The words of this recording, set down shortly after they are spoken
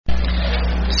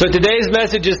So today's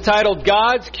message is titled,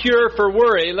 God's Cure for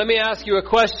Worry. Let me ask you a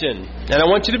question. And I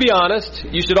want you to be honest.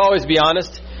 You should always be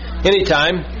honest,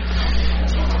 anytime.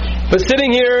 But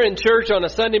sitting here in church on a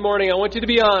Sunday morning, I want you to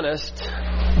be honest.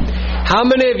 How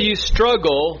many of you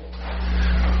struggle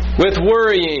with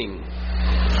worrying?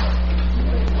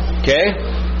 Okay?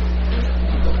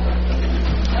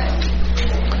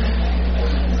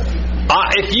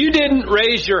 If you didn't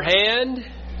raise your hand,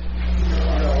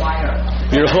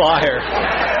 you're a liar.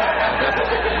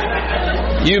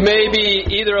 You may be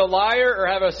either a liar or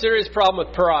have a serious problem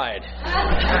with pride.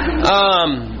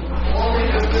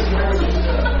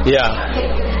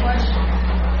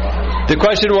 The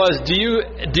question was, do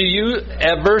you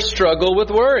ever struggle with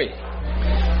worry?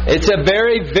 It's a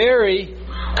very, very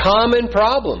common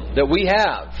problem that we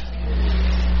have.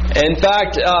 In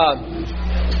fact,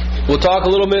 we'll talk a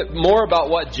little bit more about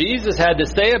what Jesus had to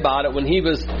say about it when He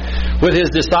was with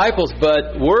His disciples,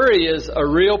 but worry is a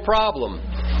real problem.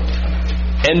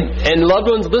 And loved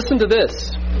ones, listen to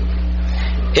this.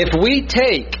 If we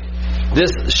take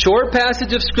this short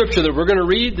passage of Scripture that we're going to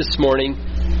read this morning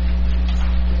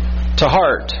to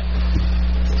heart,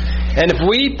 and if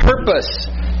we purpose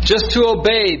just to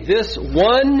obey this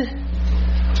one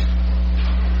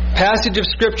passage of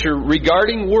Scripture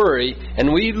regarding worry,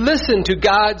 and we listen to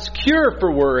God's cure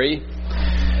for worry,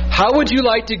 how would you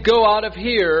like to go out of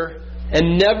here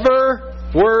and never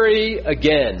worry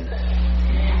again?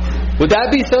 Would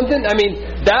that be something? I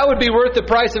mean, that would be worth the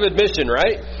price of admission,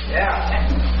 right?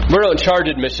 Yeah. We don't charge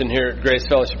admission here at Grace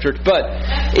Fellowship Church, but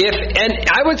and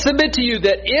I would submit to you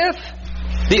that if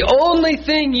the only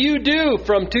thing you do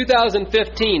from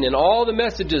 2015 and all the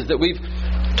messages that we've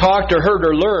talked or heard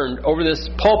or learned over this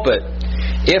pulpit,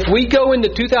 if we go into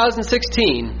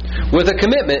 2016 with a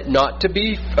commitment not to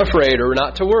be afraid or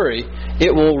not to worry,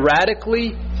 it will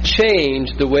radically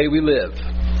change the way we live.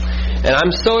 And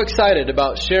I'm so excited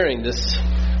about sharing this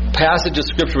passage of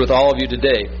Scripture with all of you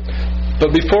today.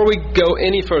 But before we go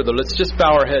any further, let's just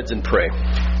bow our heads and pray.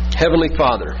 Heavenly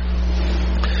Father,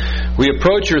 we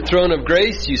approach your throne of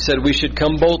grace. You said we should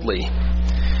come boldly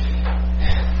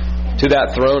to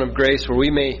that throne of grace where we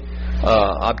may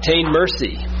obtain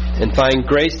mercy and find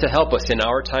grace to help us in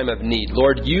our time of need.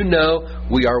 Lord, you know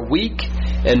we are weak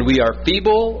and we are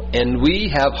feeble and we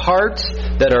have hearts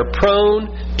that are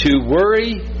prone to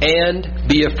worry and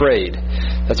be afraid.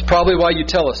 That's probably why you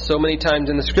tell us so many times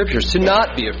in the Scriptures to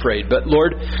not be afraid. But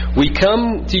Lord, we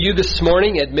come to you this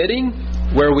morning admitting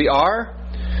where we are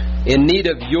in need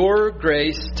of your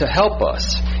grace to help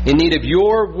us, in need of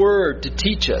your word to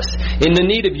teach us, in the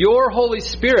need of your Holy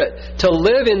Spirit to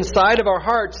live inside of our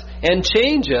hearts and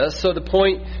change us to the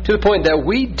point that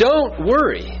we don't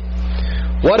worry.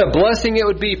 What a blessing it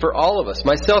would be for all of us,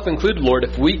 myself included, Lord,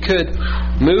 if we could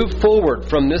move forward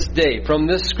from this day, from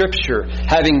this Scripture,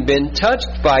 having been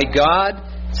touched by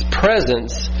God's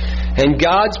presence and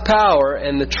God's power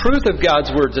and the truth of God's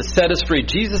words to set us free.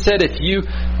 Jesus said, if you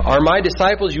are my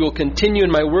disciples, you will continue in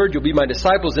my word. You'll be my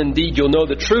disciples indeed. You'll know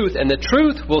the truth, and the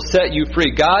truth will set you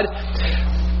free. God,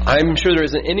 I'm sure there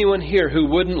isn't anyone here who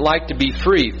wouldn't like to be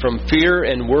free from fear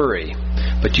and worry.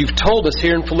 But you've told us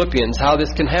here in Philippians how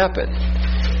this can happen.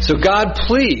 So God,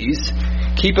 please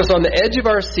keep us on the edge of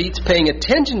our seats, paying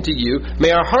attention to you.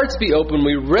 May our hearts be open.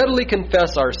 We readily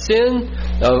confess our sin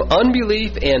of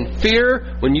unbelief and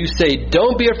fear. When you say,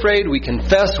 don't be afraid, we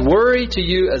confess worry to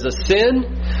you as a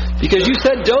sin. Because you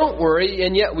said, don't worry,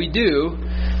 and yet we do.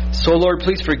 So Lord,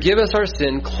 please forgive us our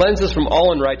sin, cleanse us from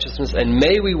all unrighteousness, and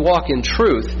may we walk in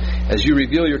truth as you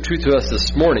reveal your truth to us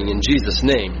this morning. In Jesus'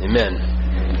 name, amen.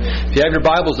 If you have your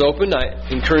Bibles open, I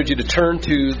encourage you to turn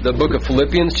to the book of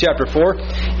Philippians chapter 4.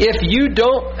 If you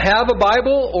don't have a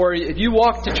Bible, or if you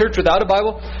walk to church without a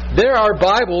Bible, there are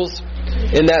Bibles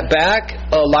in that back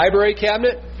library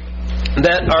cabinet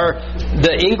that are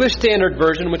the English Standard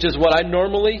Version, which is what I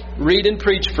normally read and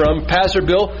preach from. Pastor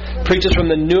Bill preaches from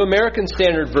the New American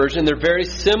Standard Version. They're very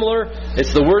similar.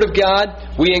 It's the Word of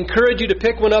God. We encourage you to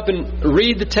pick one up and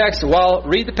read the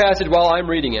passage while I'm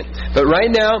reading it. But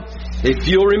right now, if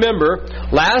you'll remember,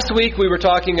 last week we were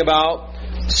talking about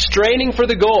straining for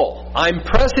the goal. I'm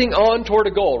pressing on toward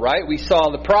a goal, right? We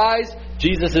saw the prize.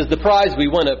 Jesus is the prize. We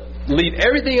want to leave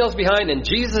everything else behind, and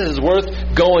Jesus is worth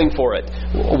going for it.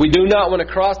 We do not want to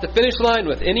cross the finish line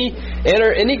with any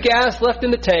gas left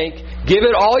in the tank. Give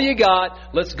it all you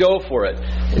got. Let's go for it.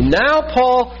 And now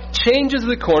Paul changes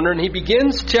the corner, and he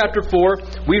begins chapter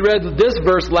 4. We read this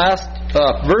verse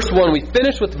verse 1. We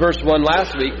finished with verse 1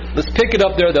 last week. Let's pick it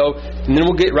up there, though, and then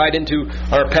we'll get right into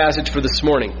our passage for this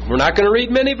morning. We're not going to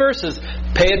read many verses.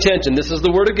 Pay attention. This is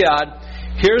the Word of God.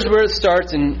 Here's where it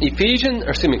starts in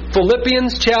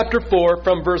Philippians chapter 4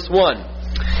 from verse 1.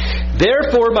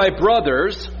 Therefore, my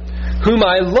brothers, whom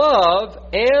I love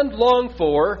and long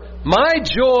for, my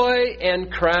joy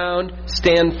and crown,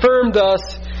 stand firm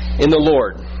thus in the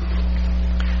Lord.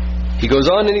 He goes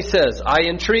on and he says, I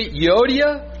entreat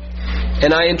Euodia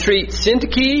and I entreat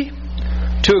Syntyche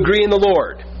to agree in the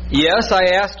Lord. Yes,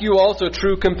 I ask you also,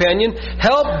 true companion,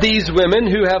 help these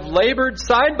women who have labored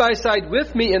side by side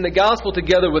with me in the gospel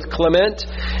together with Clement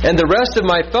and the rest of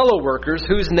my fellow workers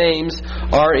whose names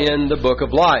are in the book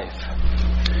of life.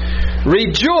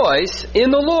 Rejoice in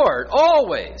the Lord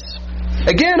always.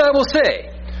 Again, I will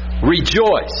say,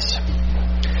 rejoice.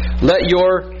 Let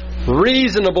your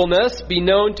reasonableness be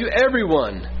known to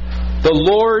everyone. The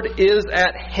Lord is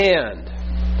at hand.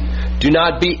 Do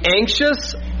not be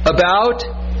anxious about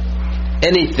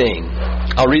anything.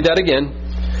 I'll read that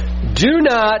again. Do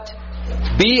not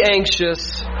be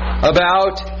anxious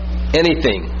about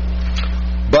anything,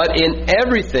 but in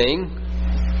everything,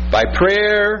 by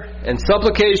prayer and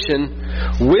supplication,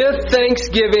 with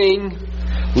thanksgiving,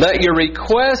 let your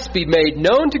requests be made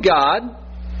known to God,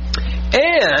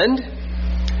 and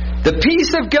the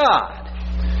peace of God,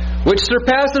 which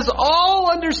surpasses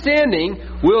all understanding,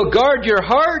 will guard your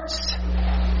hearts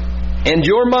and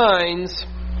your minds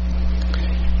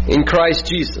in Christ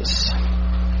Jesus.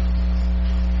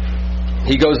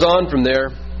 He goes on from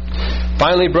there.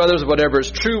 Finally, brothers, whatever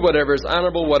is true, whatever is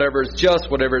honorable, whatever is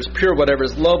just, whatever is pure, whatever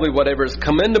is lovely, whatever is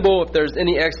commendable, if there's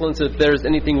any excellence, if there's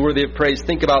anything worthy of praise,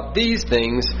 think about these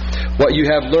things, what you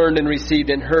have learned and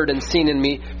received and heard and seen in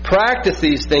me. Practice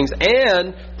these things,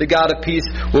 and the God of peace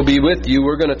will be with you.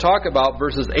 We're going to talk about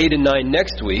verses 8 and 9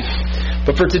 next week.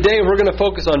 But for today, we're going to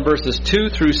focus on verses 2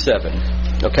 through 7.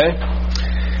 Okay?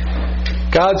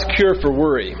 God's cure for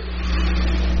worry.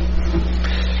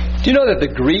 Do you know that the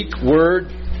Greek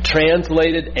word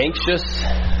translated anxious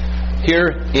here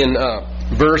in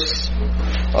verse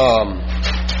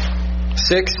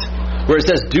 6, where it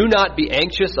says, do not be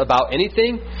anxious about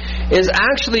anything, it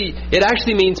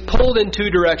actually means pulled in two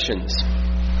directions.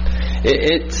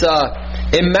 It's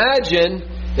imagine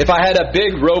if I had a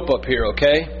big rope up here,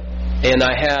 okay? And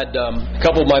I had a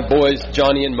couple of my boys,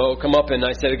 Johnny and Mo, come up and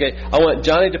I said, okay, I want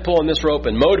Johnny to pull on this rope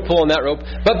and Mo to pull on that rope.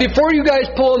 But before you guys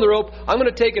pull on the rope, I'm going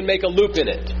to take and make a loop in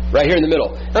it, right here in the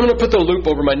middle. I'm going to put the loop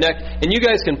over my neck and you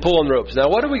guys can pull on the ropes. Now,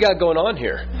 what do we got going on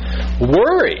here?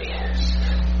 Worry.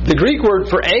 The Greek word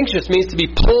for anxious means to be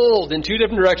pulled in two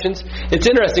different directions. It's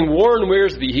interesting. Warren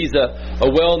Wiersbe, he's a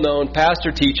well-known pastor,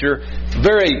 teacher,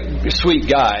 very sweet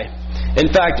guy. In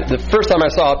fact, the first time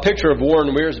I saw a picture of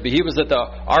Warren Wiersbe, he was at the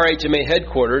RHMA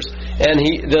headquarters, and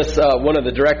one of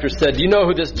the directors said, "Do you know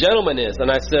who this gentleman is?" And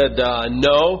I said,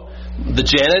 "No, the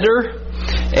janitor."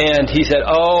 And he said,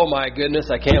 "Oh my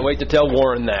goodness, I can't wait to tell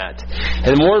Warren that."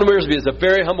 And Warren Wiersbe is a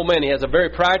very humble man. He has a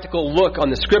very practical look on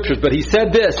the scriptures. But he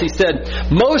said this, he said,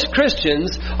 most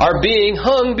Christians are being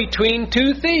hung between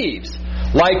two thieves,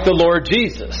 like the Lord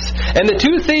Jesus. And the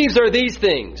two thieves are these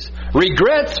things: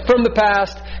 regrets from the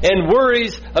past and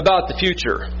worries about the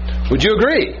future. Would you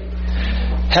agree?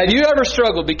 Have you ever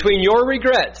struggled between your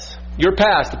regrets, your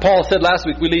past, Paul said last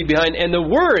week we leave behind, and the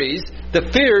worries, the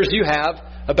fears you have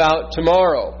about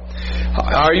tomorrow?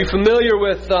 Are you familiar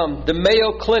with the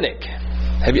Mayo Clinic?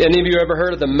 Have any of you ever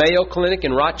heard of the Mayo Clinic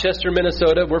in Rochester,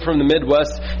 Minnesota? We're from the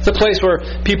Midwest. It's a place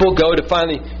where people go to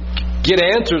finally get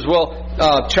answers. Well,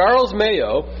 Charles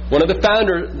Mayo, one of the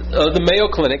founders of the Mayo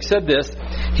Clinic, said this.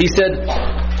 He said,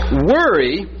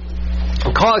 worry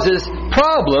causes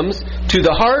problems to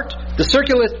the heart, the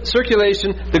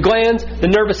circulation, the glands, the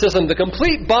nervous system. The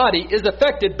complete body is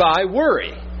affected by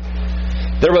worry.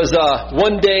 There was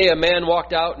one day a man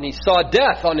walked out and he saw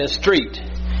death on his street.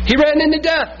 He ran into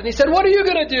death and he said, "What are you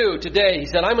going to do today?" He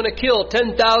said, "I'm going to kill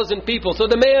 10,000 people." So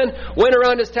the man went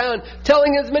around his town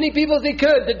telling as many people as he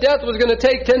could that death was going to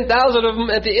take 10,000 of them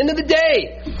at the end of the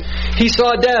day. He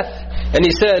saw death and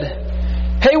he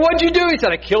said, "Hey, what'd you do?" He said,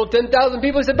 "I killed 10,000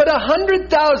 people." He said, "But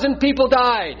 100,000 people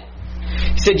died."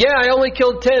 He said, "Yeah, I only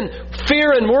killed 10.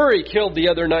 Fear and worry killed the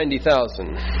other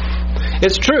 90,000.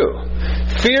 It's true.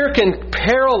 Fear can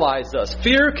paralyze us.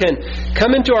 Fear can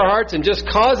come into our hearts and just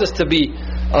cause us to be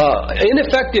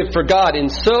ineffective for God in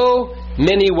so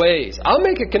many ways. I'll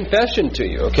make a confession to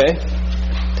you, okay?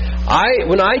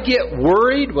 When I get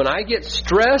worried, when I get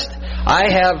stressed, I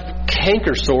have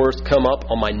canker sores come up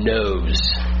on my nose.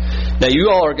 Now, you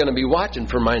all are going to be watching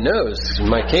for my nose,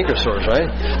 my canker sores, right?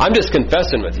 I'm just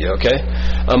confessing with you, okay?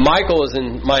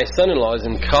 My son-in-law is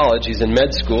in college. He's in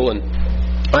med school, and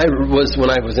when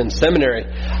I was in seminary,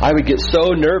 I would get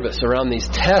so nervous around these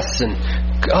tests, and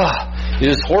It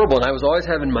was horrible, and I was always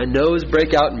having my nose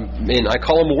break out, and I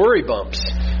call them worry bumps.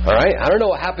 All right? I don't know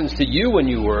what happens to you when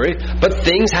you worry, but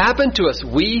things happen to us.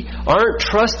 We aren't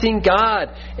trusting God,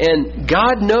 and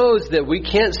God knows that we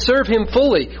can't serve Him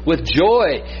fully with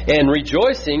joy and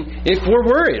rejoicing if we're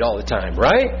worried all the time,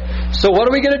 right? So what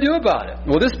are we going to do about it?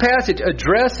 Well, this passage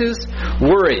addresses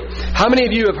worry. How many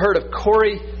of you have heard of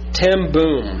Corrie ten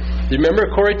Boom? Do you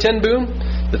remember Corrie ten Boom?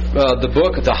 The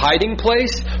book, The Hiding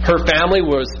Place. Her family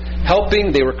was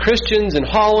helping. They were Christians in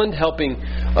Holland, helping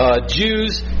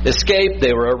Jews escape.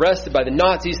 They were arrested by the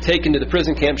Nazis, taken to the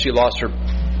prison camp. She lost her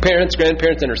parents,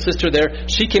 grandparents, and her sister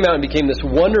there. She came out and became this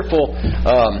wonderful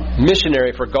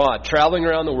missionary for God, traveling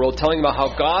around the world, telling about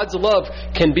how God's love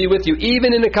can be with you,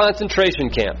 even in a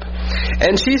concentration camp.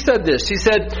 And she said this. She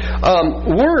said,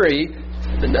 worry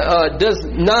does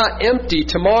not empty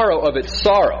tomorrow of its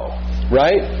sorrow,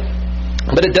 right?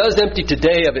 But it does empty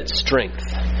today of its strength.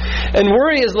 And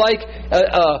worry is like,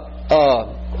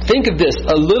 think of this,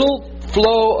 a little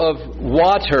flow of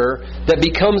water that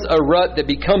becomes a rut, that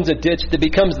becomes a ditch, that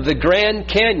becomes the Grand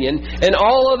Canyon, and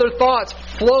all other thoughts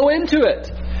flow into it.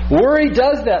 Worry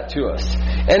does that to us.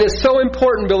 And it's so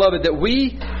important, beloved, that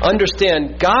we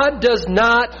understand God does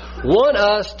not want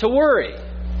us to worry.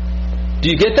 Do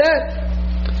you get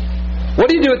that? What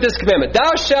do you do with this commandment?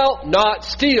 Thou shalt not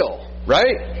steal,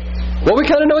 right? Well, we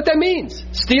kind of know what that means.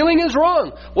 Stealing is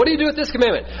wrong. What do you do with this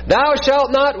commandment? Thou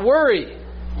shalt not worry.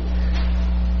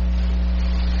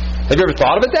 Have you ever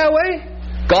thought of it that way?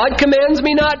 God commands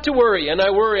me not to worry, and I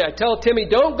worry. I tell Timmy,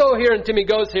 don't go here, and Timmy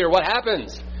goes here. What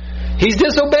happens? He's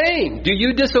disobeying. Do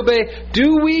you disobey?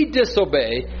 Do we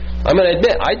disobey? I'm going to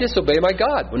admit, I disobey my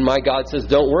God. When my God says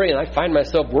don't worry, and I find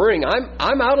myself worrying,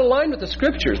 I'm out of line with the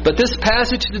Scriptures. But this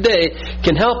passage today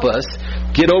can help us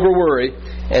get over worry,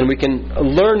 and we can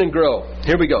learn and grow.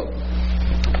 Here we go.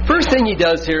 First thing he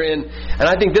does here, and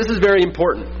I think this is very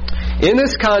important. In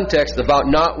this context about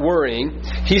not worrying,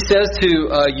 he says to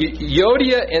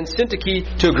Euodia and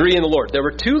Syntyche to agree in the Lord. There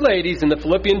were two ladies in the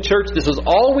Philippian church. This is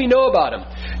all we know about them.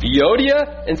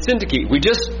 Euodia and Syntyche. We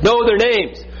just know their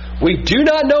names. We do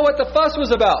not know what the fuss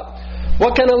was about.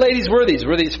 What kind of ladies were these?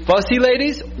 Were these fussy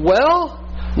ladies? Well,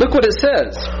 look what it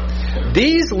says.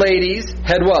 These ladies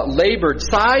had what? Labored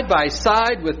side by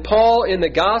side with Paul in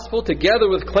the gospel, together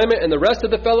with Clement and the rest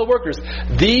of the fellow workers.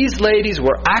 These ladies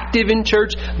were active in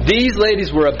church. These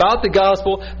ladies were about the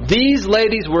gospel. These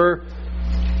ladies were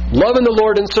loving the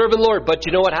Lord and serving the Lord. But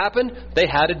you know what happened? They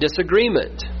had a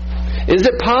disagreement. Is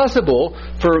it possible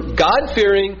for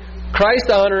God-fearing,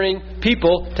 Christ-honoring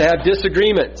people to have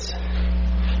disagreements?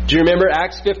 Do you remember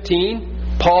Acts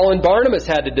 15? Paul and Barnabas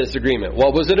had a disagreement.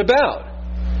 What was it about?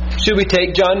 Should we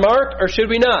take John Mark or should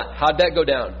we not? How'd that go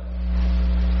down?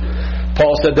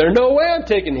 Paul said, there's no way I'm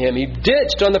taking him. He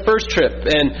ditched on the first trip.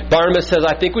 And Barnabas says,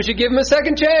 I think we should give him a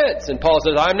second chance. And Paul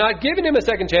says, I'm not giving him a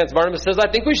second chance. Barnabas says, I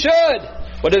think we should.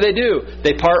 What do?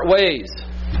 They part ways.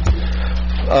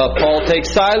 Paul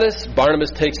takes Silas,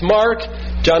 Barnabas takes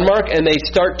John Mark, and they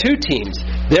start two teams.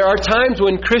 There are times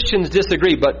when Christians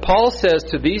disagree, but Paul says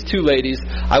to these two ladies,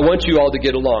 I want you all to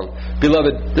get along.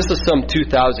 Beloved, this is some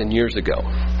 2,000 years ago.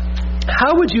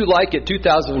 How would you like it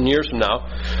 2,000 years from now?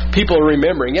 People are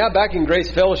remembering, back in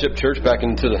Grace Fellowship Church, back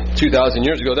into the 2,000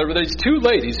 years ago, there were these two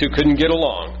ladies who couldn't get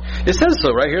along. It says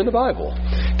so right here in the Bible.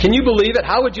 Can you believe it?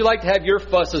 How would you like to have your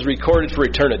fusses recorded for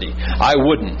eternity? I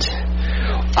wouldn't.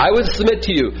 I would submit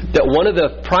to you that one of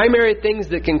the primary things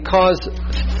that can cause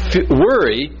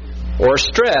worry or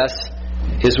stress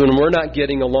is when we're not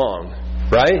getting along,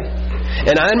 right?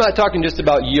 And I'm not talking just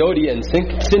about Euodia and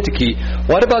Syntyche.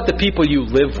 What about the people you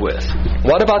live with?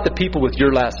 What about the people with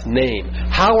your last name?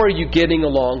 How are you getting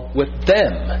along with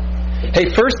them?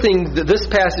 Hey, first thing that this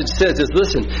passage says is,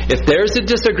 listen, if there's a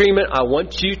disagreement, I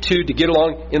want you to get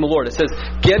along in the Lord. It says,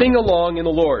 getting along in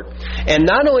the Lord. And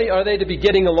not only are they to be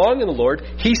getting along in the Lord,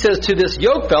 he says to this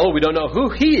yoke fellow, we don't know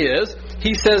who he is,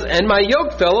 he says, and my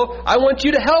yoke fellow, I want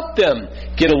you to help them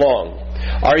get along.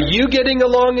 Are you getting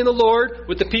along in the Lord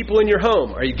with the people in your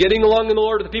home? Are you getting along in the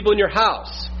Lord with the people in your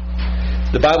house?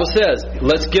 The Bible says,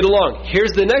 let's get along.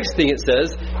 Here's the next thing it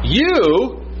says,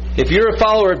 if you're a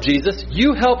follower of Jesus,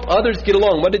 you help others get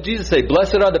along. What did Jesus say?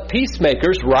 Blessed are the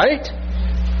peacemakers, right?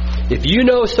 If you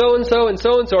know so-and-so and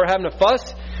so-and-so are having a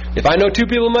fuss, if I know two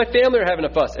people in my family are having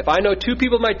a fuss, if I know two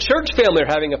people in my church family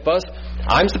are having a fuss,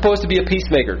 I'm supposed to be a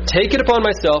peacemaker. Take it upon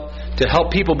myself to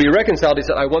help people be reconciled. He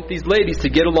said, I want these ladies to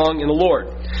get along in the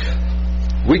Lord.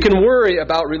 We can worry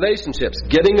about relationships.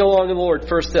 Getting along in the Lord,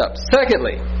 first step.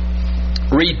 Secondly,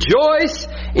 rejoice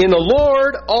in the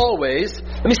Lord always.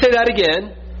 Let me say that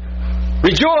again.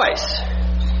 Rejoice.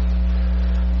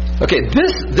 Okay,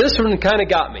 this one kind of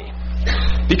got me.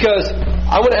 Because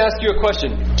I want to ask you a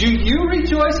question. Do you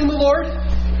rejoice in the Lord?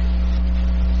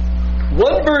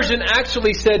 One version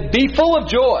actually said, be full of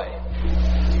joy.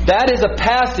 That is a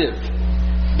passive.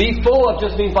 Be full of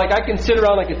just means like I can sit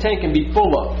around like a tank and be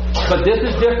full of. But this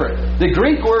is different. The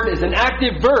Greek word is an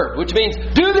active verb, which means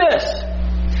do this.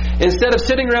 Instead of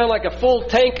sitting around like a full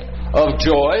tank of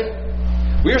joy,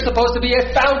 we are supposed to be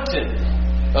a fountain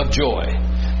of joy.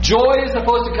 Joy is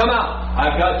supposed to come out.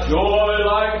 I've got joy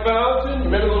like a fountain.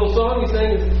 Remember the little song we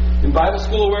sang in Bible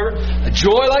school or wherever? A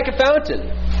joy like a fountain.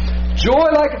 Joy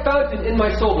like a fountain in my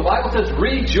soul. The Bible says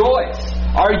rejoice.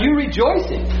 Are you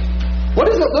rejoicing? What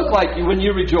does it look like when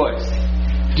you rejoice?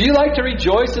 Do you like to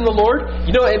rejoice in the Lord?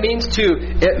 You know, it means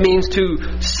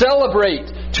to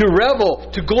celebrate, to revel,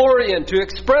 to glory in, to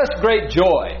express great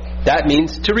joy. That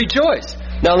means to rejoice.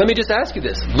 Now let me just ask you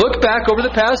this. Look back over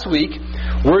the past week.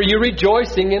 Were you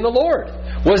rejoicing in the Lord?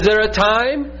 Was there a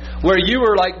time where you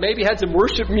were like maybe had some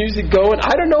worship music going?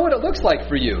 I don't know what it looks like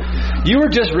for you. You were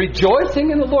just rejoicing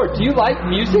in the Lord. Do you like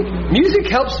music? Music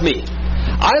helps me.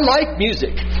 I like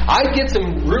music. I get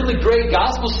some really great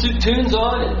gospel tunes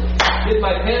on and get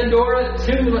my Pandora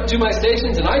to my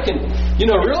stations, and I can,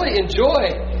 really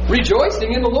enjoy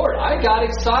rejoicing in the Lord. I got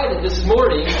excited this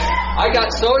morning. I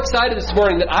got so excited this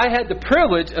morning that I had the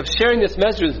privilege of sharing this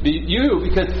message with you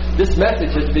because this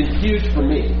message has been huge for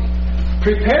me.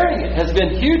 Preparing it has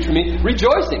been huge for me.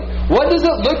 Rejoicing. What does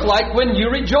it look like when you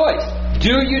rejoice?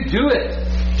 Do you do it?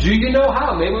 Do you know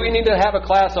how? Maybe we need to have a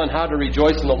class on how to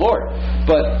rejoice in the Lord.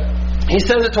 But he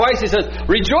says it twice. He says,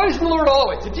 rejoice in the Lord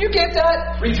always. Did you get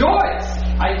that? Rejoice.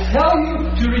 I tell you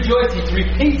to rejoice. He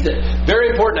repeats it. Very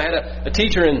important. I had a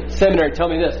teacher in seminary tell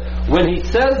me this. When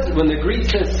the Greek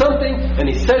says something and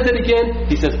he says it again,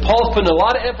 he says, Paul's putting a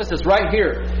lot of emphasis right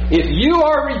here. If you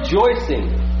are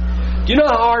rejoicing, do you know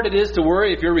how hard it is to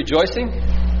worry if you're rejoicing?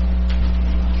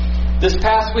 This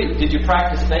past week, did you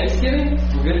practice Thanksgiving?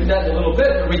 We'll get into that in a little bit.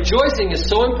 But rejoicing is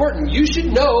so important. You should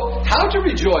know how to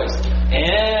rejoice.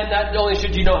 And not only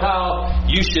should you know how,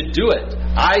 you should do it.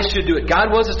 I should do it. God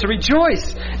wants us to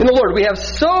rejoice in the Lord. We have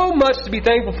so much to be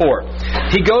thankful for.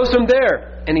 He goes from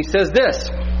there and he says this.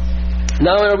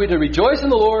 Not only are we to rejoice in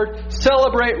the Lord,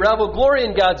 celebrate, revel, glory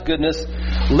in God's goodness.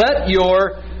 Let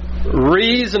your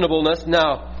reasonableness.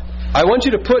 Now, I want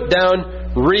you to put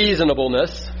down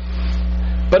reasonableness.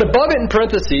 But above it in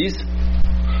parentheses,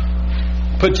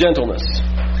 put gentleness.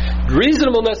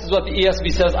 Reasonableness is what the ESV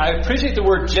says. I appreciate the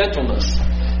word gentleness.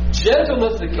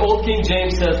 Gentleness, the Old King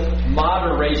James says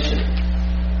moderation.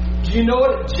 Do you know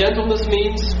what gentleness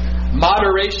means?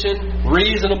 Moderation,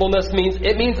 reasonableness means?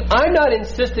 It means I'm not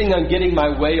insisting on getting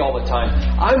my way all the time.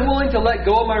 I'm willing to let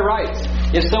go of my rights.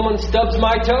 If someone stubs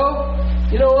my toe,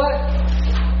 you know what?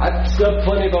 I've stubbed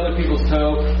plenty of other people's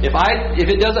toe. If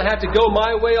it doesn't have to go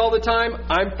my way all the time,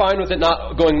 I'm fine with it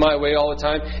not going my way all the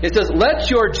time. It says, let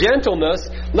your gentleness,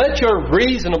 let your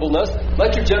reasonableness,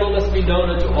 let your gentleness be known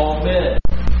unto all men.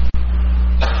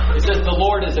 It says the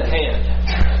Lord is at hand.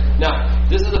 Now,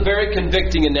 this is a very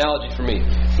convicting analogy for me.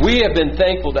 We have been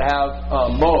thankful to have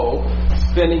Mo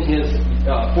spending his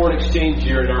foreign exchange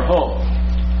year in our home.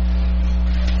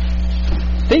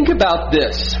 Think about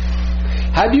this.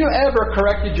 Have you ever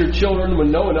corrected your children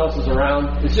when no one else is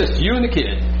around? It's just you and the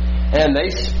kid. And they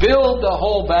spilled the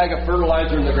whole bag of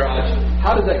fertilizer in the garage.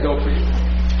 How did that go for you?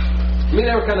 I mean,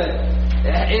 they were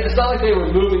it's not like they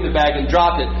were moving the bag and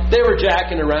dropped it. They were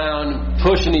jacking around,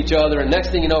 pushing each other, and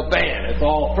next thing you know, bam, it's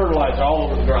all fertilizer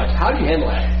all over the garage. How do you handle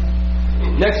that?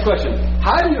 Next question.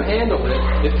 How do you handle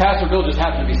it if Pastor Bill just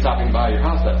happened to be stopping by your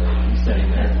house that day? He's sitting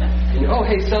there. And oh,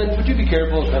 hey, son, would you be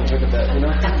careful? Look at that,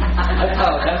 That's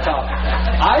how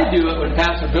I do it when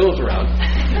Pastor Bill's around.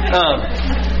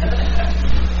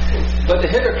 But the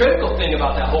hypocritical thing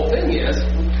about that whole thing is,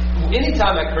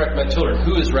 anytime I correct my children,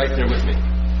 who is right there with me?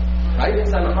 Right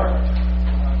inside my heart.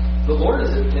 The Lord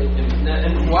is,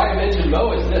 and why I mentioned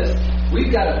Mo is this.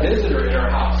 We've got a visitor in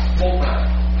our house full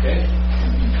time. Okay?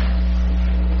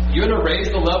 You want to raise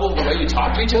the level of the way you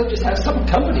talk to each other? Just have some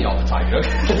company all the time.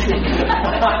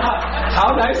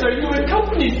 How nice are you when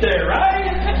company's there,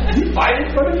 right? You fight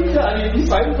in front of each other. You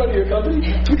fight in front of your company?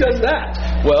 Who does that?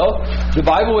 Well, the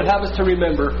Bible would have us to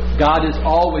remember God is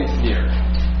always near.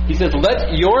 He says,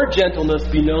 let your gentleness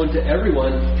be known to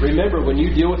everyone. Remember, when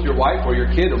you deal with your wife or your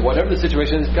kid or whatever the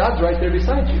situation is, God's right there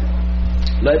beside you.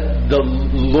 Let the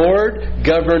Lord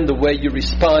govern the way you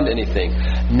respond to anything.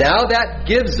 Now that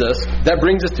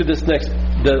brings us to this next,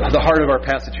 the heart of our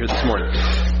passage here this morning.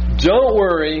 Don't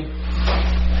worry,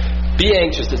 be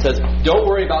anxious. It says, don't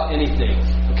worry about anything.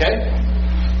 Okay?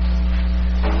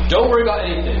 Don't worry about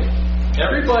anything.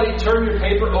 Everybody turn your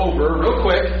paper over real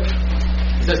quick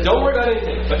He says, don't worry about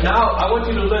anything. But now I want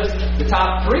you to list the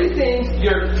top 3 things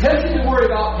you're tempted to worry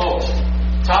about most.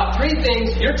 Top 3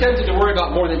 things you're tempted to worry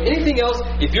about more than anything else.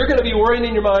 If you're going to be worrying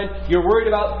in your mind, you're worried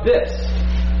about this.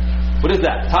 What is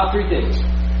that? Top 3 things.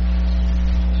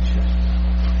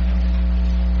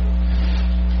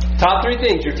 Top 3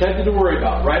 things you're tempted to worry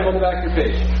about. Write them on the back of your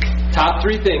page. Top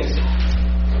 3 things.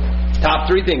 Top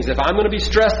 3 things. If I'm going to be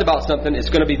stressed about something,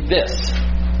 it's going to be this.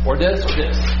 Or this, or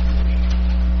this.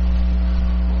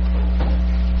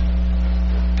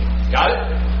 Got it?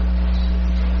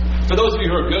 For those of you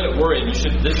who are good at worrying, this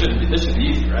should be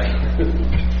easy, right?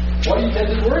 What are you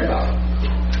tempted to worry about?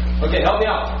 Okay, help me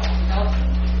out.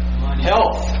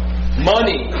 Health.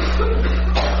 Money.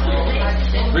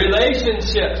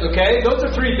 Relationships, okay? Those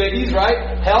are 3 biggies,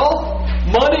 right? Health,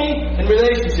 money, and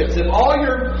relationships. If all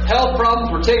your health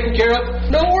problems were taken care of,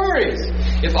 no worries.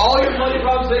 If all your money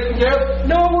problems were taken care of,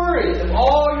 no worries. If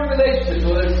all your relationships,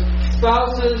 whether it's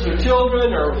spouses or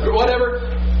children or whatever,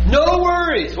 no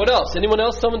worries. What else? Anyone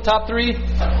else? Someone top 3?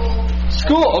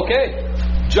 School, okay.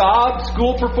 Job,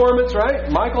 school performance, right?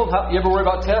 Michael, you ever worry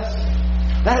about tests?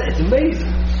 That is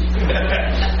amazing.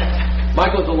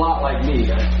 Michael's a lot like me.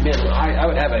 Man, I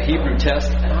would have a Hebrew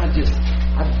test, and I'd get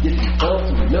these bumps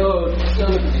in my nose, my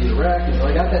stomach would be a wreck, and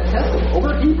I got that test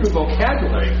over Hebrew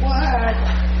vocabulary. What?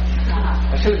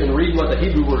 I should have been reading what the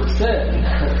Hebrew word said.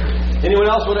 Anyone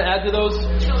else want to add to those?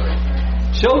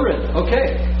 Children.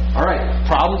 Okay. All right.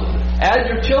 Problems. Add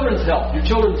your children's health, your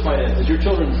children's finances, your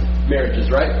children's marriages,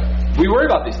 right? We worry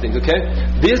about these things, okay?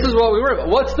 This is what we worry about.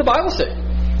 What's the Bible say?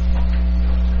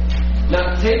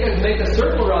 Now make a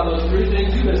circle around those 3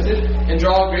 things you listed and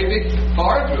draw a great big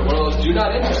bar through it. One of those do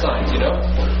not enter signs,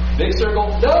 Big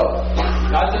circle, no.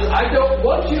 God says, I don't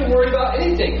want you to worry about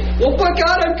anything. Well, but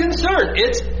God, I'm concerned.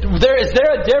 Is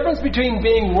there a difference between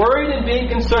being worried and being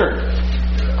concerned?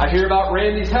 I hear about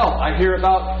Randy's health. I hear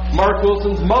about Mark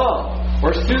Wilson's mom,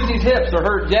 or Susie's hips, or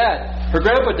her dad. Her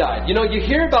grandpa died. You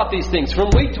hear about these things. From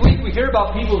week to week, we hear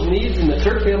about people's needs in the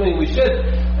church family, and we should.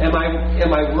 Am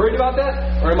I worried about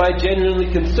that? Or am I genuinely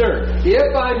concerned?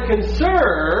 If I'm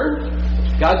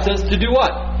concerned, God says to do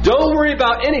what? Don't worry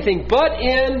about anything, but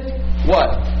in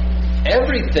what?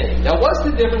 Everything. Now, what's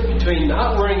the difference between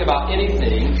not worrying about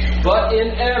anything, but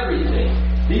in everything?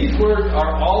 These words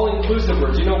are all-inclusive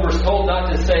words. We're told not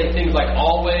to say things like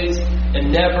always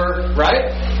and never,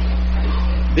 right?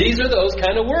 These are those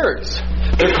kind of words.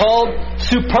 They're called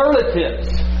superlatives.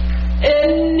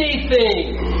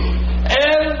 Anything.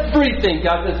 Everything.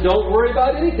 God says, don't worry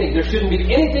about anything. There shouldn't be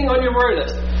anything on your worry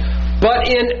list. But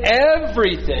in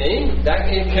everything,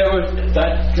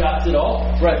 that got it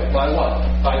all. Right, by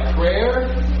what? By prayer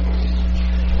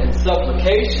and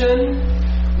supplication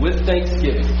with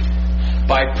thanksgiving.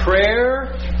 By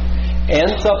prayer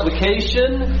and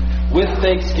supplication with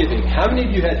thanksgiving. How many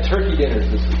of you had turkey dinners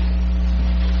this week?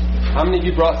 How many of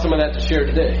you brought some of that to share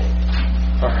today?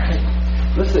 All right.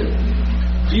 Listen,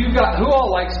 who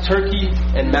all likes turkey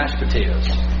and mashed potatoes?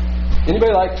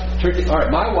 Anybody like turkey? All right,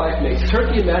 my wife makes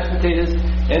turkey and mashed potatoes,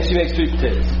 and she makes sweet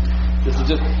potatoes. This is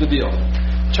just the deal.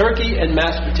 Turkey and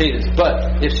mashed potatoes.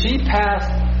 But if she passed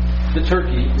the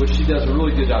turkey, which she does a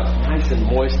really good job, nice and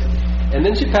moist, and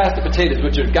then she passed the potatoes,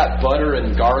 which have got butter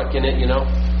and garlic in it,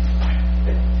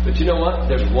 But you know what?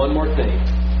 There's one more thing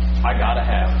I gotta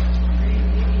have.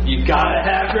 You gotta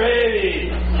have gravy,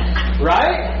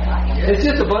 right? It's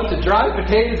just a bunch of dry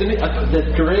potatoes and the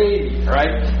gravy,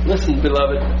 right? Listen,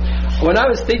 beloved, when I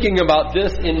was thinking about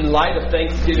this in light of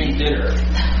Thanksgiving dinner,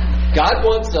 God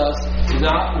wants us to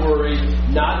not worry,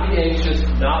 not be anxious,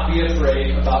 not be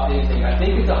afraid about anything. I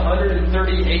think it's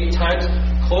 138 times,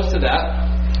 close to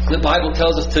that, the Bible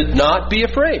tells us to not be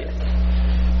afraid.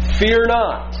 Fear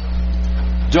not.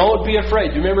 Don't be afraid.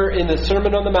 Do you remember in the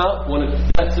Sermon on the Mount,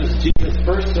 that's Jesus'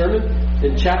 first sermon,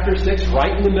 in chapter 6,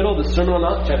 right in the middle of the Sermon on the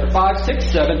Mount, chapter 5, 6,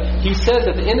 7, he says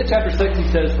at the end of chapter 6, he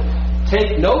says,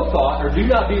 take no thought or do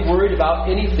not be worried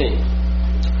about anything.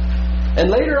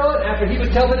 And later on, after he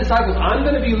would tell the disciples, I'm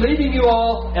going to be leaving you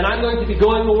all and I'm going to be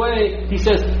going away, he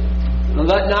says,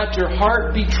 let not your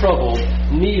heart be troubled,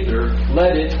 neither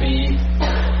let it be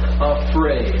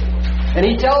afraid. And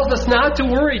he tells us not to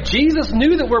worry. Jesus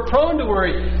knew that we're prone to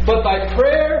worry, but by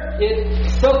prayer and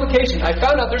supplication. I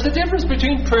found out there's a difference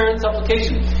between prayer and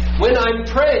supplication. When I'm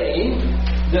praying,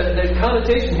 the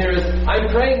connotation here is I'm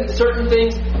praying that certain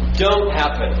things don't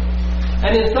happen.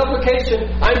 And in supplication,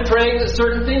 I'm praying that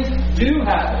certain things do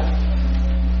happen.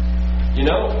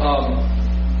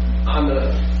 I'm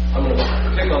gonna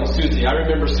pick on Susie. I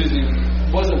remember Susie,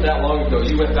 wasn't that long ago,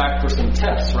 you went back for some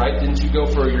tests, right? Didn't you go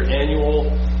for your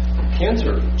annual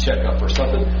cancer checkup or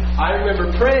something? I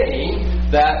remember praying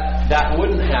that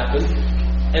wouldn't happen,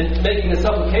 and making a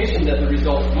supplication that the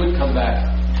results would come back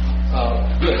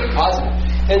good and positive.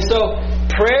 And so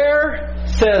prayer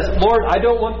says, Lord, I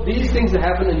don't want these things to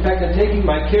happen. In fact, I'm taking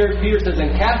my care. Peter says,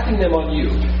 I'm casting them on you.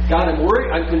 God, I'm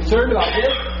worried. I'm concerned about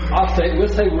this. We'll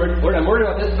say, Lord, I'm worried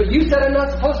about this. But you said I'm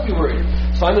not supposed to be worried.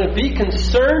 So I'm going to be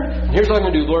concerned. And here's what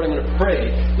I'm going to do, Lord. I'm going to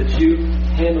pray that you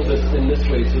handle this in this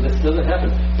way so this doesn't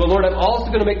happen. But Lord, I'm also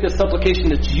going to make this supplication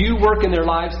that you work in their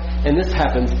lives and this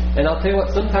happens. And I'll tell you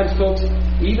what, sometimes, folks,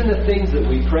 even the things that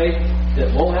we pray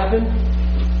that won't happen,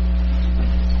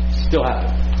 still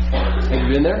happen. Have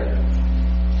you been there?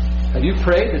 Have you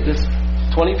prayed that this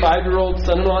 25-year-old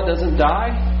son-in-law doesn't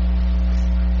die?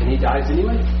 And he dies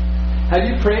anyway? Have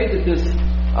you prayed that this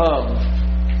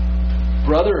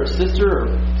brother or sister or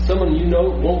someone you know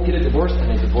won't get a divorce and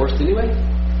they divorced anyway?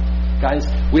 Guys,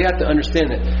 we have to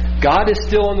understand that God is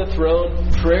still on the throne.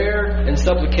 Prayer and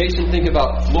supplication, think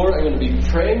about, Lord, I'm going to be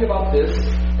praying about this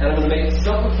and I'm going to make a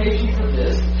supplication for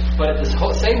this, but at the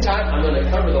same time, I'm going to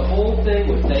cover the whole thing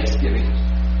with thanksgiving.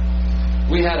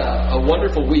 We had a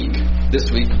wonderful week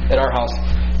this week at our house.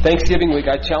 Thanksgiving week,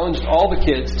 I challenged all the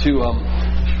kids to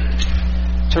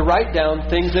write down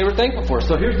things they were thankful for.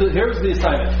 So here's the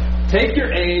assignment. Take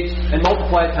your age and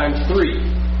multiply it times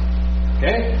 3.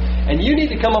 Okay? And you need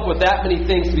to come up with that many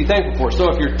things to be thankful for. So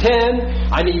if you're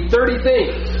 10, I need 30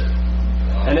 things.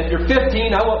 And if you're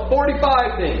 15, I want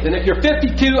 45 things. And if you're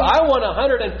 52, I want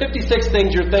 156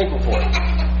 things you're thankful for.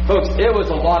 Folks, it was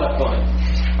a lot of fun.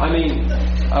 I mean,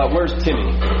 where's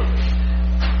Timmy?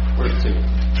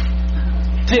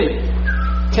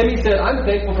 Timmy said, I'm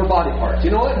thankful for body parts.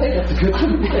 You know what? Hey, that's a good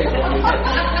thing to be thankful for.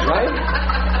 Right?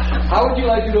 How would you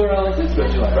like to go around like this?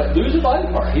 Would you like, right? Lose a body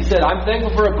part. He said, I'm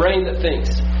thankful for a brain that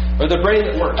thinks. Or the brain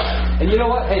that works. And you know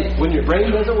what? Hey, when your brain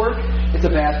doesn't work, it's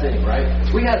a bad thing, right?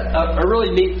 We had a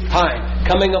really neat time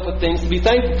coming up with things to be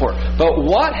thankful for. But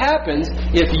what happens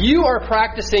if you are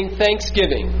practicing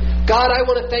thanksgiving? God, I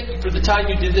want to thank you for the time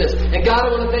you did this. And God, I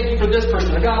want to thank you for this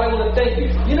person. And God, I want to thank you.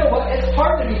 You know what? It's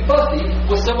hard to be fussy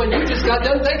with someone you just got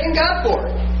done thanking God for.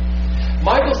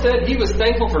 Michael said he was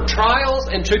thankful for trials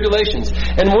and tribulations.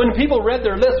 And when people read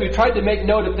their list, we tried to make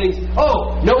note of things.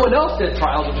 Oh, no one else said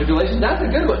trials and tribulations. That's a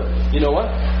good one. You know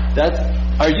what?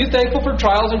 Are you thankful for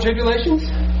trials and tribulations?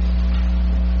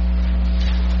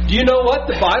 Do you know what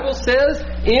the Bible says?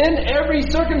 In every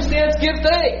circumstance, give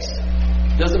thanks.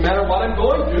 Doesn't matter what I'm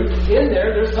going through. In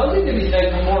there's something to be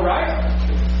thankful for, right?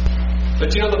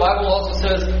 But you know, the Bible also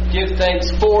says, give thanks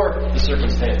for the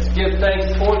circumstance. Give thanks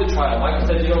for the trial. Michael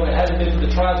said, if it hadn't been for the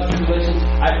trials and tribulations,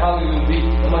 I probably would be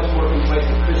a much more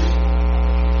complacent Christian.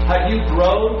 Have you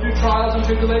grown through trials and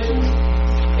tribulations?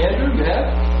 Andrew, you have?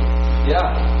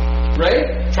 Yeah.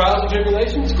 Ray, trials and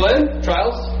tribulations? Glenn,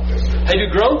 trials? Have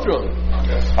you grown through them?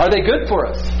 Are they good for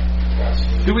us?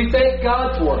 Do we thank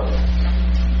God for them?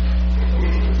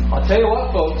 I'll tell you what,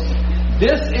 folks.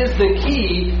 This is the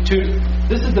key to...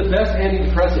 This is the best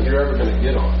antidepressant you're ever going to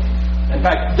get on. In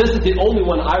fact, this is the only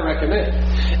one I recommend.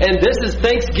 And this is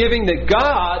thanksgiving that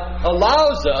God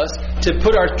allows us to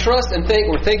put our trust and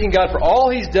we're thanking God for all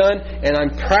He's done, and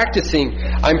I'm practicing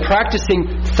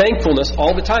thankfulness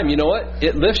all the time. You know what?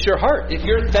 It lifts your heart. If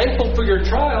you're thankful for your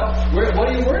trial, what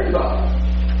are you worried about?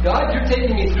 God, you're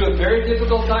taking me through a very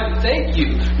difficult time. Thank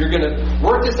you. You're going to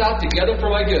work this out together for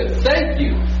my good. Thank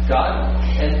you, God.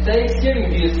 And thanksgiving,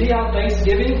 do you see how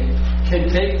thanksgiving can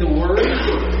take the worry?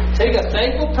 Take a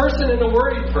thankful person and a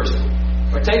worried person.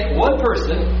 Or take one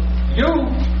person, you,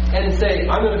 and say,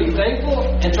 I'm going to be thankful,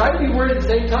 and try to be worried at the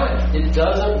same time. It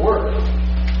doesn't work.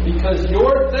 Because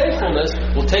your thankfulness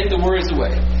will take the worries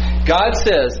away. God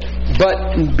says,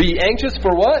 but be anxious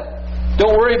for what?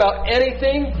 Don't worry about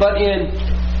anything, but in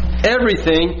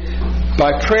everything,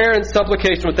 by prayer and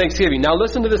supplication with thanksgiving. Now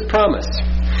listen to this promise.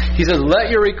 He says,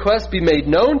 let your requests be made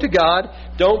known to God.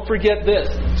 Don't forget this.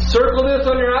 Circle this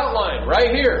on your outline right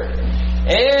here.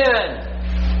 And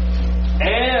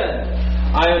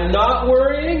I am not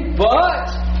worrying, but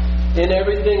in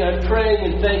everything I'm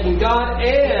praying and thanking God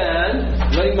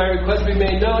and letting my requests be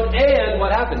made known. And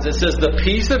what happens? It says, the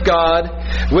peace of God,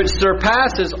 which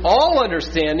surpasses all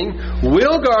understanding,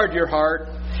 will guard your heart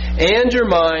and your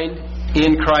mind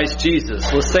in Christ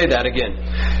Jesus. Let's say that again.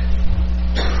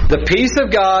 The peace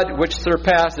of God, which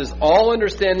surpasses all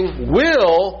understanding,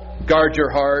 will guard your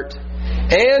heart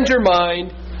and your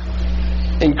mind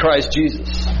in Christ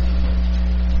Jesus.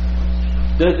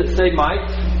 Does it say might?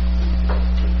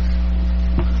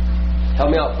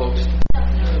 Help me out, folks.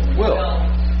 Will.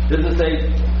 Does it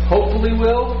say hopefully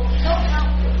will?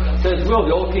 It says will.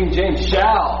 The old King James,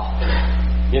 shall.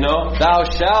 You know, thou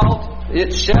shalt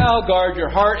it shall guard your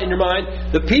heart and your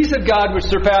mind. The peace of God, which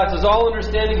surpasses all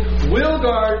understanding, will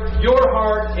guard your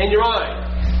heart and your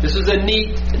mind. This is a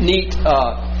neat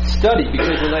study,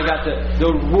 because when I got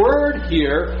the word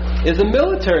here is a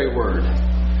military word.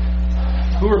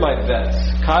 Who are my vets?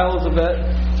 Kyle is a vet.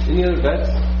 Any other vets?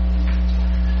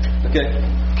 Okay.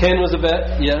 Ken was a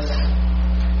vet. Yes.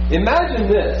 Imagine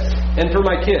this, and for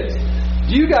my kids,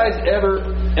 do you guys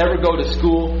ever go to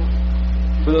school?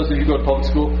 For those of you who go to public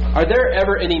school, are there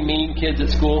ever any mean kids at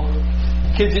school?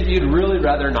 Kids that you'd really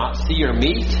rather not see or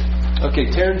meet? Okay,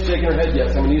 Taryn's shaking her head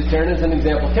yes. I'm going to use Taryn as an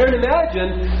example. Taryn,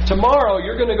 imagine tomorrow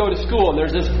you're going to go to school and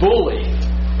there's this bully.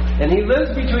 And he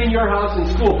lives between your house and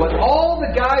school. But all the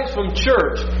guys from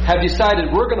church have decided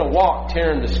we're going to walk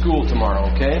Taryn to school tomorrow,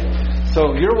 okay?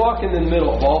 So you're walking in the middle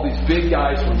of all these big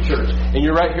guys from church. And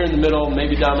you're right here in the middle.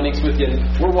 Maybe Dominique's with you. And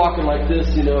we're walking like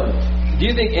this, you know. Do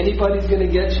you think anybody's going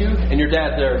to get you? And your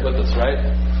dad's there with us, right?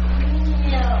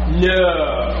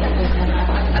 No.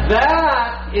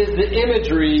 That is the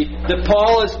imagery that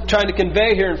Paul is trying to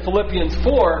convey here in Philippians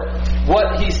 4.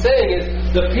 What he's saying is,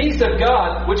 the peace of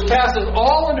God, which passes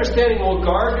all understanding, will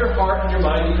guard your heart and your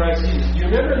mind in Christ Jesus.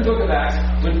 You remember in the book of Acts,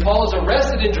 when Paul is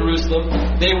arrested in Jerusalem,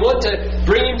 they want to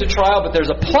bring him to trial, but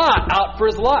there's a plot out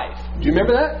for his life. Do you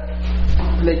remember that?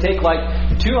 And they take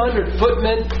like 200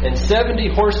 footmen and 70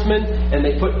 horsemen, and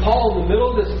they put Paul in the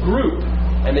middle of this group,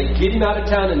 and they get him out of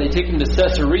town, and they take him to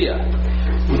Caesarea.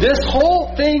 This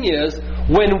whole thing is,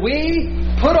 when we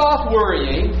put off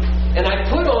worrying, and I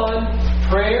put on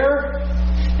prayer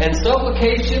and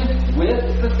supplication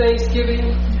with the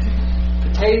thanksgiving,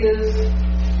 potatoes,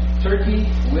 turkey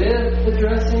with the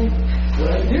dressing,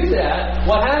 when I do that,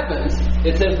 what happens?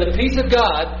 It says the peace of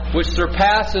God, which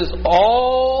surpasses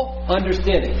all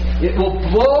understanding. It will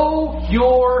blow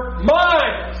your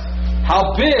mind.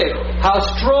 How big, how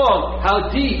strong,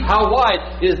 how deep, how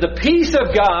wide is the peace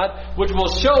of God, which will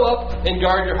show up and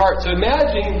guard your heart. So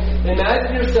imagine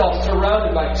yourself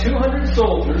surrounded by 200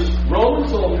 soldiers, Roman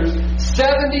soldiers,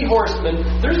 70 horsemen.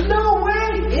 There's no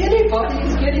way anybody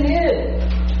is getting in.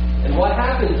 And what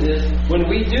happens is, when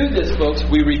we do this, folks,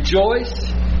 we rejoice.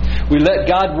 We let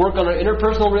God work on our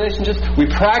interpersonal relationships. We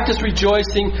practice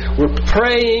rejoicing. We're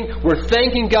praying. We're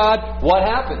thanking God. What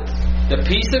happens? The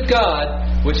peace of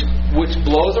God, which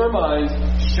blows our minds,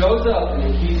 shows up,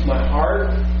 and it keeps my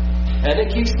heart and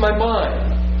it keeps my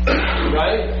mind,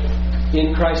 right?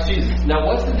 In Christ Jesus. Now,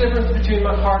 what's the difference between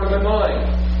my heart and my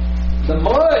mind? The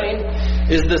mind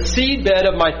is the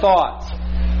seedbed of my thoughts.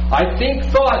 I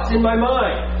think thoughts in my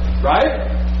mind,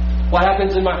 right? What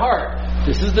happens in my heart?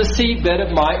 This is the seedbed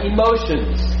of my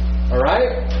emotions, all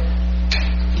right?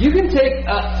 You can take,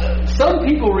 some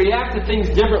people react to things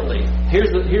differently.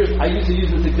 I used to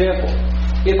use this example.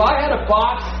 If I had a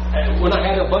box, when I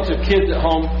had a bunch of kids at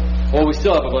home, well, we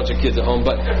still have a bunch of kids at home,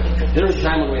 but there was a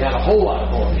time when we had a whole lot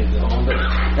of kids at home. But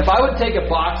if I would take a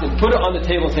box and put it on the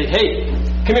table and say, hey,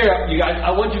 come here, you guys, I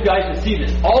want you guys to see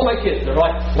this. All my kids, they're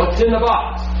like, what's in the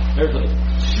box? There's a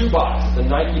shoe box, the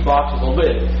Nike box with a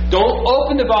lid. Don't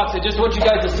open the box, I just want you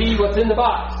guys to see what's in the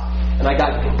box. And I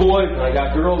got boys, and I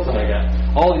got girls, and I got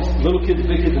all these little kids,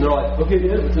 big kids, and they're like, okay,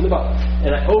 Dad, what's in the box?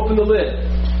 And I opened the lid.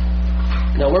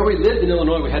 Now, where we lived in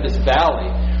Illinois, we had this valley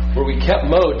where we kept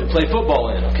mowed to play football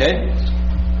in, okay?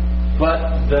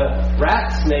 But the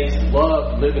rat snakes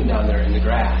loved living down there in the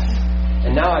grass.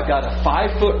 And now I've got a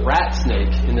 5-foot rat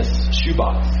snake in this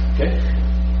shoebox, okay?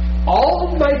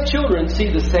 All of my children see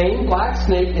the same black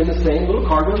snake in the same little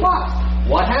cardboard box.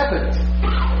 What happens?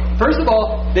 First of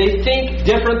all, they think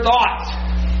different thoughts.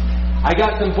 I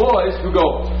got some boys who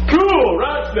go, cool,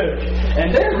 rat snake. And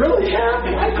they're really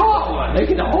happy. I caught one. They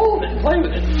get to hold it and play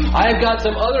with it. I've got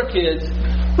some other kids,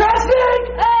 rat snake!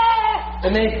 Ah!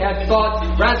 And they have thoughts,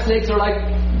 rat snakes are like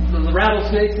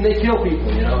rattlesnakes and they kill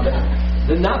people, you know.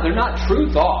 They're not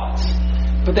true thoughts.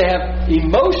 But they have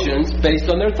emotions based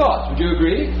on their thoughts. Would you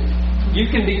agree? You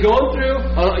can be going through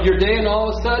your day and all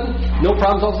of a sudden, no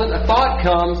problems, all of a sudden a thought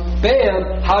comes,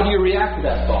 bam, how do you react to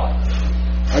that thought?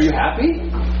 Are you happy?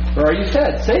 Or are you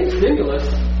sad? Same stimulus,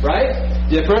 right?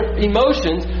 Different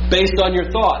emotions based on your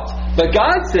thoughts. But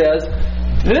God says,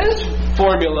 this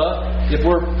formula, if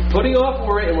we're putting off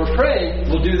worry and we're praying,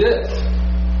 will do this.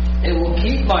 It will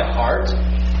keep my heart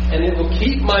and it will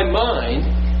keep my mind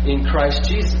in Christ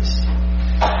Jesus.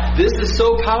 This is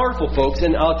so powerful, folks,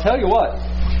 and I'll tell you what.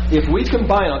 If we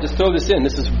combine, I'll just throw this in,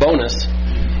 this is bonus.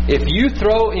 If you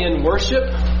throw in worship,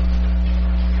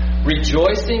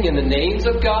 rejoicing in the names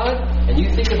of God, and you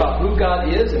think about who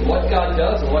God is and what God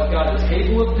does and what God is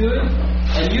capable of doing,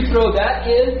 and you throw that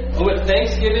in with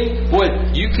thanksgiving, boy,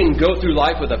 you can go through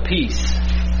life with a peace.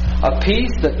 A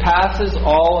peace that passes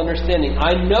all understanding.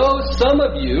 I know some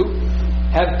of you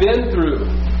have been through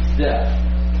death.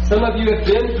 Some of you have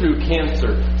been through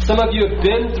cancer. Some of you have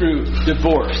been through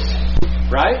divorce.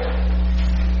 Right?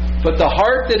 But the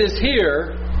heart that is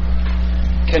here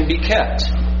can be kept,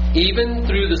 even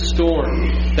through the storm.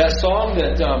 That song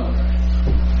that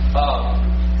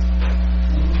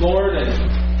Lord, and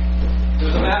it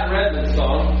was a Matt Redman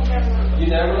song. You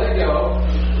never let go.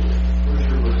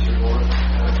 Where's your Lord?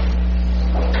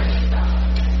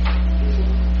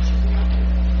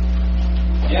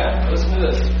 Yeah, listen to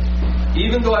this.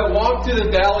 Even though I walk through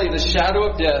the valley of the shadow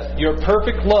of death, your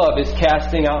perfect love is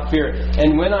casting out fear.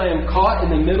 And when I am caught in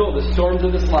the middle of the storms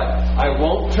of this life, I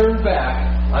won't turn back.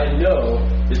 I know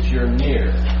that you're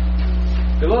near.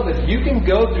 Beloved, you can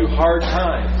go through hard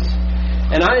times.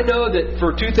 And I know that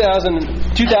for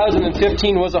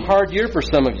 2015 was a hard year for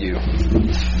some of you.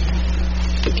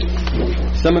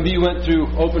 Some of you went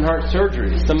through open heart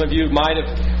surgery. Some of you might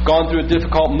have gone through a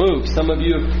difficult move. Some of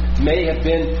you may have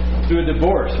been through a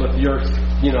divorce with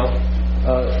yourself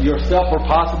or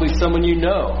possibly someone you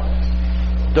know.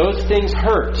 Those things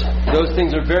hurt. Those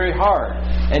things are very hard.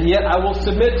 And yet I will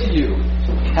submit to you,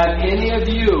 have any of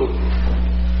you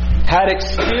had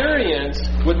experience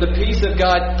with the peace of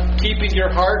God keeping your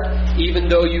heart even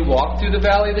though you walk through the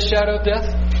valley of the shadow of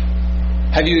death?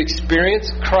 Have you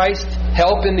experienced Christ's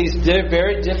help in these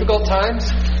very difficult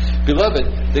times? Beloved,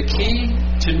 the key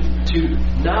to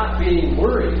not being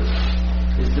worried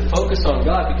is to focus on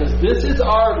God, because this is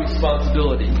our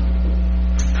responsibility.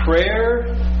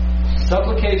 Prayer,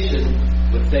 supplication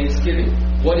with thanksgiving.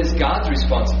 What is God's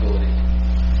responsibility?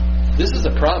 This is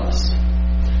a promise.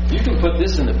 You can put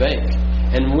this in the bank.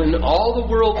 And when all the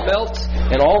world melts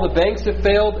and all the banks have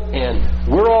failed and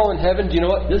we're all in heaven, do you know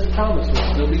what? This promise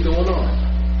will still be going on.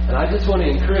 And I just want to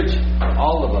encourage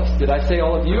all of us. Did I say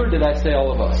all of you or did I say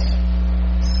all of us?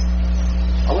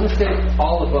 I want to say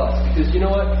all of us, because you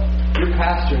know what? Your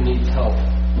pastor needs help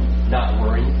not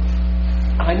worrying.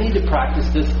 I need to practice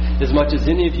this as much as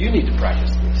any of you need to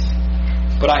practice this.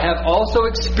 But I have also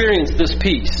experienced this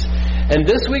peace. And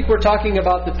this week we're talking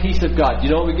about the peace of God. You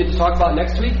know what we get to talk about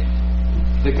next week?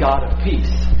 The God of peace.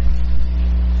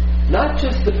 Not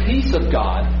just the peace of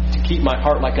God to keep my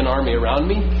heart like an army around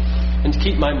me and to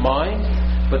keep my mind,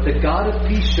 but the God of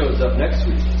peace shows up next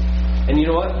week. And you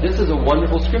know what? This is a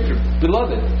wonderful scripture.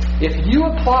 Beloved, if you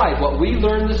apply what we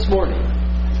learned this morning,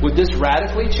 would this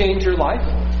radically change your life?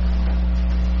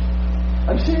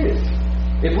 I'm serious.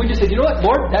 If we just said, you know what,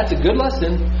 Lord, that's a good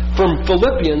lesson from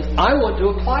Philippians, I want to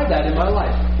apply that in my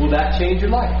life. Will that change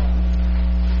your life?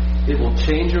 It will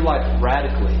change your life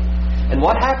radically. And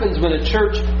what happens when a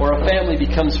church or a family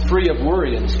becomes free of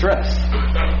worry and stress?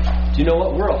 Do you know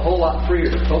what? We're a whole lot freer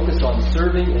to focus on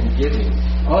serving and giving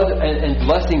and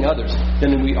blessing others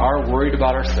than we are worried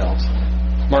about ourselves.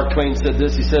 Mark Twain said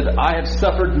this. He said, I have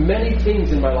suffered many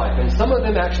things in my life, and some of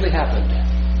them actually happened.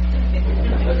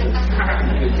 That's a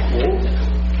good quote.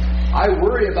 I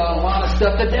worry about a lot of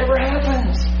stuff that never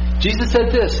happens. Jesus said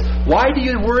this, why do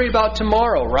you worry about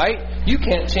tomorrow, right? You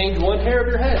can't change one hair of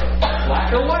your head,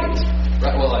 black or white.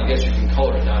 Right? Well, I guess you can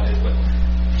color it nowadays, but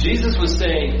Jesus was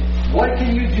saying, what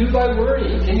can you do by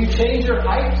worrying? Can you change your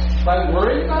height by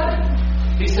worrying about it?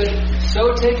 He said,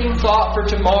 so taking thought for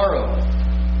tomorrow,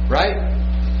 right?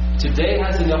 Today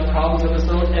has enough problems of its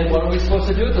own, and what are we supposed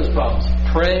to do with those problems?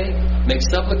 Pray, make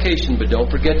supplication, but don't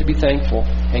forget to be thankful,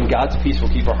 and God's peace will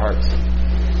keep our hearts.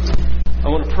 I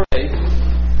want to pray,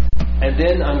 and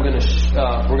then we're going to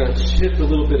shift a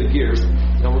little bit of gears,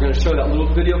 and we're going to show that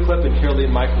little video clip, and Carolee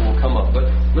and Michael will come up.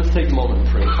 But let's take a moment and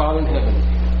pray. Father in heaven,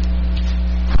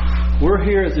 we're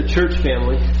here as a church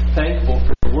family, thankful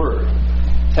for the Word.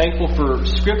 Thankful for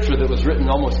Scripture that was written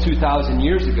almost 2,000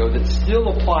 years ago that still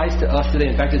applies to us today.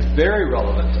 In fact, it's very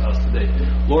relevant to us today.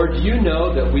 Lord, you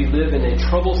know that we live in a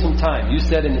troublesome time. You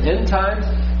said in the end times,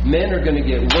 men are going to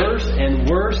get worse and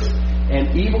worse,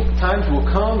 and evil times will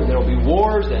come, and there will be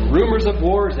wars and rumors of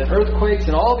wars and earthquakes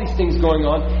and all these things going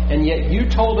on, and yet you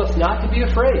told us not to be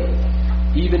afraid,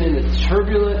 even in the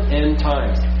turbulent end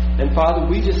times. And Father,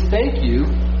 we just thank you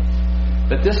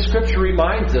that this Scripture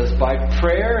reminds us by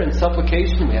prayer and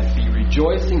supplication we have to be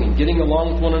rejoicing and getting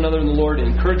along with one another in the Lord,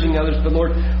 and encouraging others. But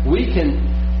Lord, we can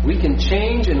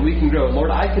change and we can grow.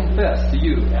 Lord, I confess to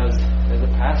you as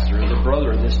a pastor, as a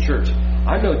brother in this church,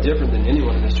 I'm no different than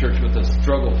anyone in this church with a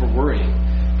struggle for worrying.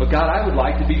 But God, I would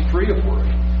like to be free of worry.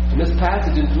 And this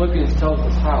passage in Philippians tells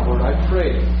us how. Lord, I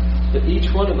pray that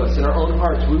each one of us in our own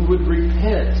hearts, we would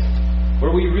repent,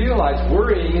 where we realize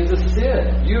worrying is a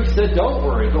sin. You have said don't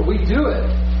worry, but we do it.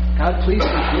 God, please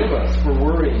forgive us for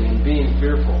worrying and being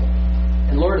fearful.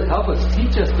 And Lord, help us.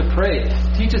 Teach us to pray.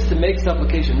 Teach us to make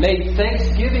supplication. May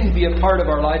thanksgiving be a part of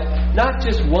our life, not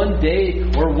just one day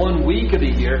or 1 week of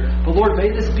the year, but Lord, may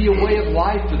this be a way of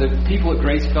life for the people at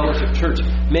Grace Fellowship Church.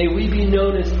 May we be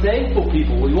known as thankful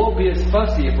people. We won't be as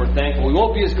fussy if we're thankful. We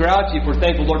won't be as grouchy if we're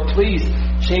thankful. Lord, please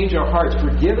change our hearts.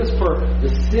 Forgive us for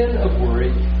the sin of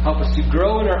worry. Help us to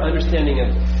grow in our understanding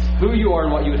of who you are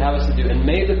and what you would have us to do. And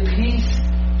may the peace,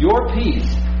 your peace,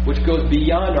 which goes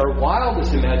beyond our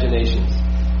wildest imaginations,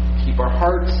 keep our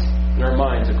hearts and our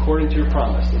minds according to your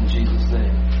promise. In Jesus'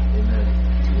 name,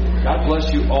 amen. God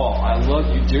bless you all. I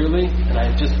love you dearly, and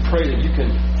I just pray that you can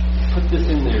put this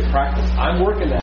in your practice. I'm working that.